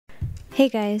Hey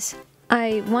guys,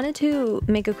 I wanted to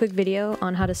make a quick video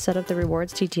on how to set up the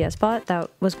rewards TTS bot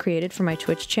that was created for my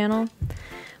Twitch channel.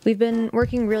 We've been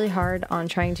working really hard on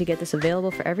trying to get this available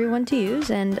for everyone to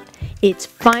use, and it's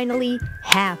finally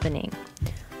happening.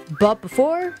 But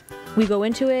before we go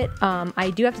into it,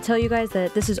 I do have to tell you guys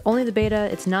that this is only the beta,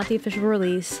 it's not the official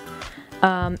release,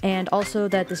 and also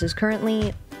that this is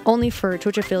currently only for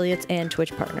Twitch affiliates and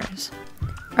Twitch partners.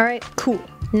 Alright, cool.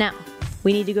 Now,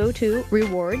 we need to go to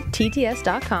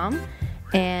rewardtts.com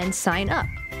and sign up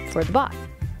for the bot.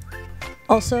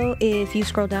 Also, if you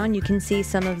scroll down, you can see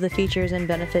some of the features and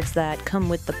benefits that come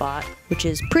with the bot, which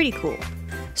is pretty cool.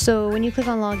 So when you click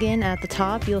on login at the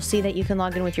top, you'll see that you can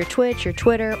log in with your Twitch, your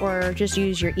Twitter, or just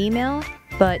use your email.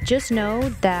 But just know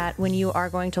that when you are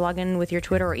going to log in with your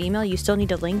Twitter or email, you still need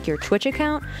to link your Twitch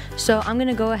account. So I'm going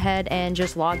to go ahead and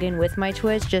just log in with my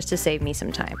Twitch just to save me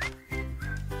some time.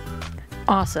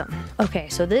 Awesome. Okay,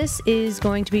 so this is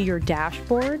going to be your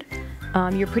dashboard.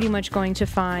 You're pretty much going to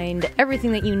find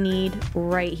everything that you need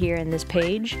right here in this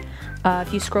page.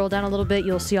 If you scroll down a little bit,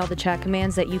 you'll see all the chat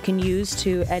commands that you can use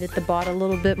to edit the bot a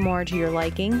little bit more to your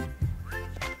liking.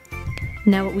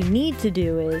 Now what we need to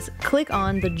do is click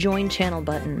on the Join Channel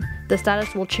button. The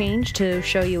status will change to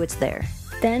show you it's there.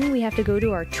 Then we have to go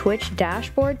to our Twitch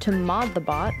dashboard to mod the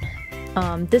bot.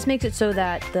 This makes it so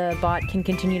that the bot can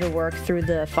continue to work through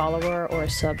the follower or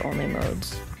sub-only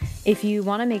modes. If you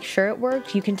want to make sure it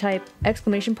works, you can type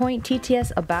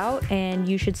 !TTS about and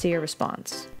you should see a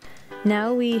response.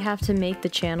 Now we have to make the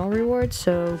channel reward,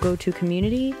 so go to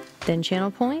community, then channel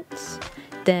points,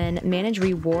 then manage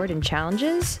reward and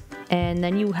challenges, and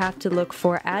then you have to look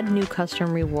for add new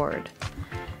custom reward.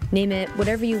 Name it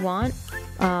whatever you want.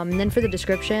 Then for the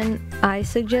description, I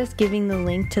suggest giving the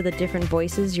link to the different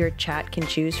voices your chat can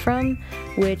choose from,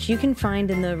 which you can find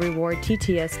in the Reward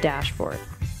TTS dashboard.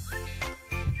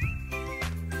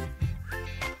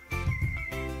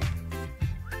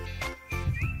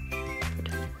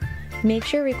 Make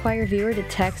sure require viewer to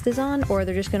text is on, or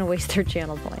they're just going to waste their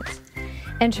channel points.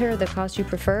 Enter the cost you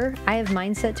prefer. I have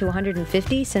mine set to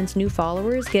 150 since new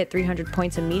followers get 300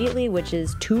 points immediately, which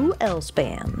is 2 L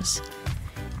spams.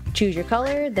 Choose your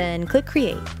color, then click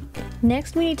create.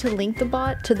 Next we need to link the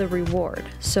bot to the reward.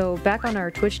 So back on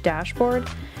our Twitch dashboard,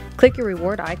 click your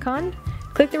reward icon,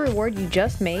 click the reward you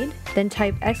just made, then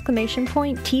type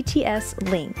 !TTS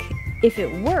link. If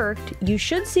it worked, you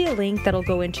should see a link that'll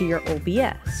go into your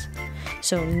OBS.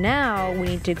 So now we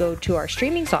need to go to our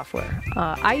streaming software.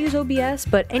 I use OBS,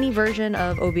 but any version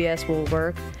of OBS will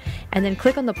work. And then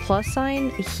click on the plus sign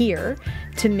here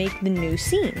to make the new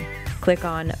scene. Click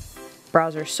on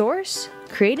browser source,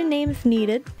 create a name if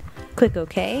needed, click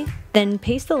OK, then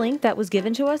paste the link that was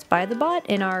given to us by the bot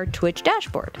in our Twitch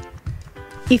dashboard.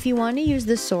 If you want to use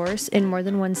the source in more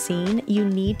than one scene, you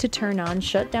need to turn on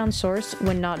shutdown source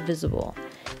when not visible.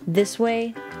 This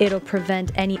way, it'll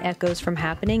prevent any echoes from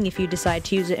happening if you decide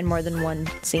to use it in more than one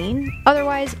scene.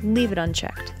 Otherwise, leave it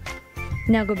unchecked.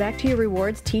 Now go back to your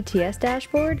rewards TTS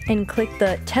dashboard and click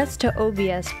the Test to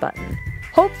OBS button.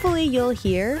 Hopefully you'll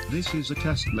hear, "This is a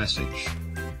test message."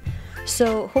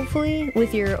 So hopefully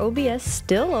with your OBS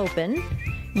still open,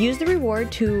 use the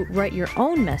reward to write your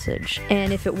own message,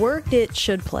 and if it worked, it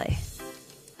should play.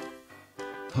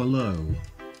 Hello.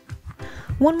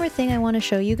 One more thing I want to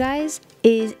show you guys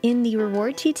is in the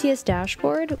Reward TTS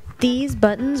dashboard, these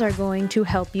buttons are going to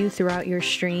help you throughout your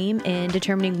stream in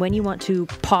determining when you want to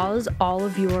pause all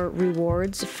of your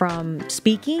rewards from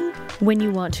speaking, when you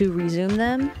want to resume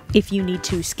them, if you need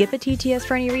to skip a TTS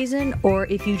for any reason, or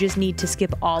if you just need to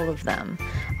skip all of them.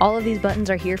 All of these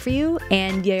buttons are here for you,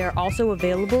 and they are also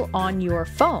available on your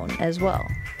phone as well.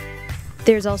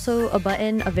 There's also a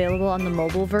button available on the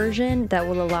mobile version that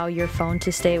will allow your phone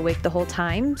to stay awake the whole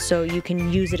time, so you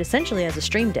can use it essentially as a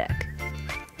stream deck.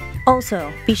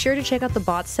 Also, be sure to check out the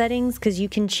bot settings because you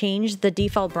can change the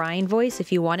default Brian voice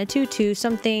if you wanted to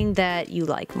something that you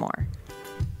like more.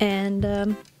 And,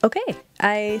 okay,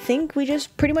 I think we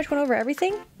just pretty much went over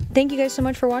everything. Thank you guys so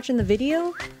much for watching the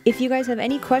video. If you guys have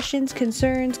any questions,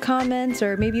 concerns, comments,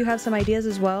 or maybe you have some ideas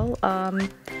as well,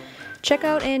 check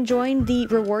out and join the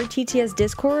Reward TTS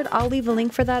Discord. I'll leave a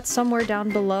link for that somewhere down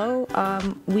below.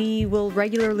 We will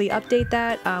regularly update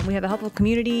that. We have a helpful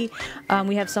community.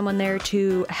 We have someone there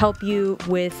to help you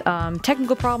with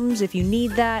technical problems if you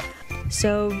need that.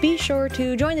 So be sure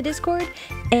to join the Discord.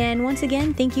 And once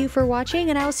again, thank you for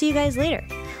watching, and I will see you guys later.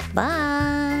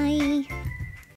 Bye!